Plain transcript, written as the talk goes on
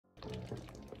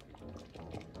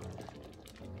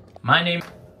My name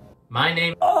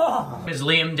is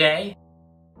Liam Day.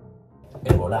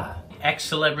 Et voila.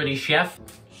 Ex-celebrity chef.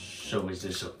 So is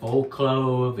this a full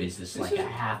clove? Is this like a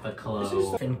half a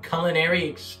clove? And culinary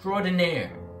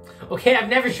extraordinaire. Okay, I've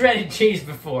never shredded cheese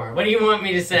before. What do you want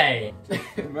me to say?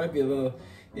 It might be a little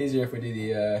easier if we do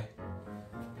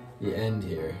the end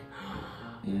here.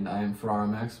 And I am Ferraro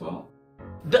Maxwell.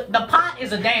 The pot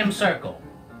is a damn circle.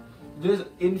 There's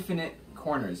infinite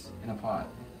corners in a pot.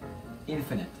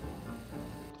 Infinite.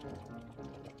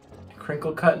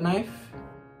 Crinkle cut knife.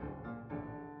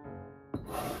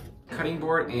 Cutting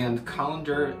board and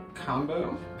colander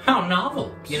combo. How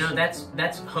novel. You know,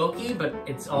 that's hokey, but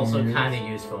it's also kind of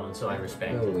useful, and so I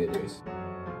respect No it. leaders.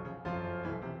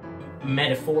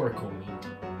 Metaphorical meat.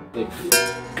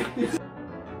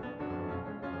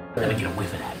 Let me get a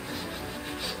whiff of that.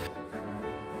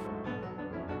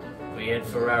 We had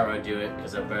Ferraro do it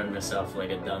because I burned myself like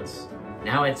a dunce.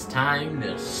 Now it's time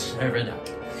to serve it up.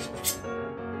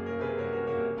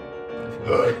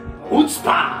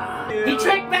 Chutzpah! He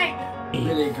tricked me!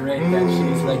 Really great that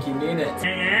cheese like you mean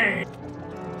it.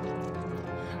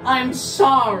 I'm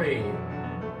sorry.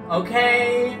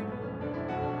 Okay?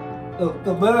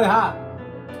 The very hot.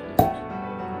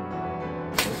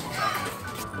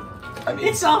 I mean,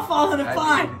 It's all falling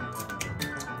apart.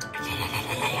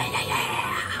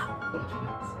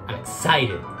 I'm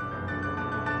excited.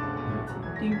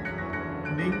 Dink,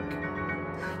 dink.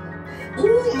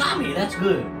 Ooh, mommy, that's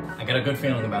good. I got a good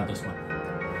feeling about this one.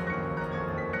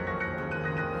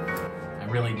 I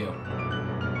really do.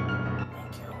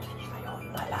 Thank you. I owe you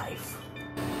my life.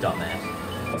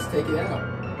 Dumbass. let's take it out.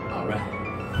 All right.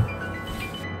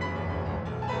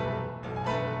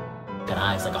 Got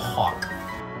eyes like a hawk.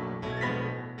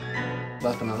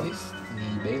 Last but not least,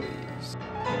 the bay leaves.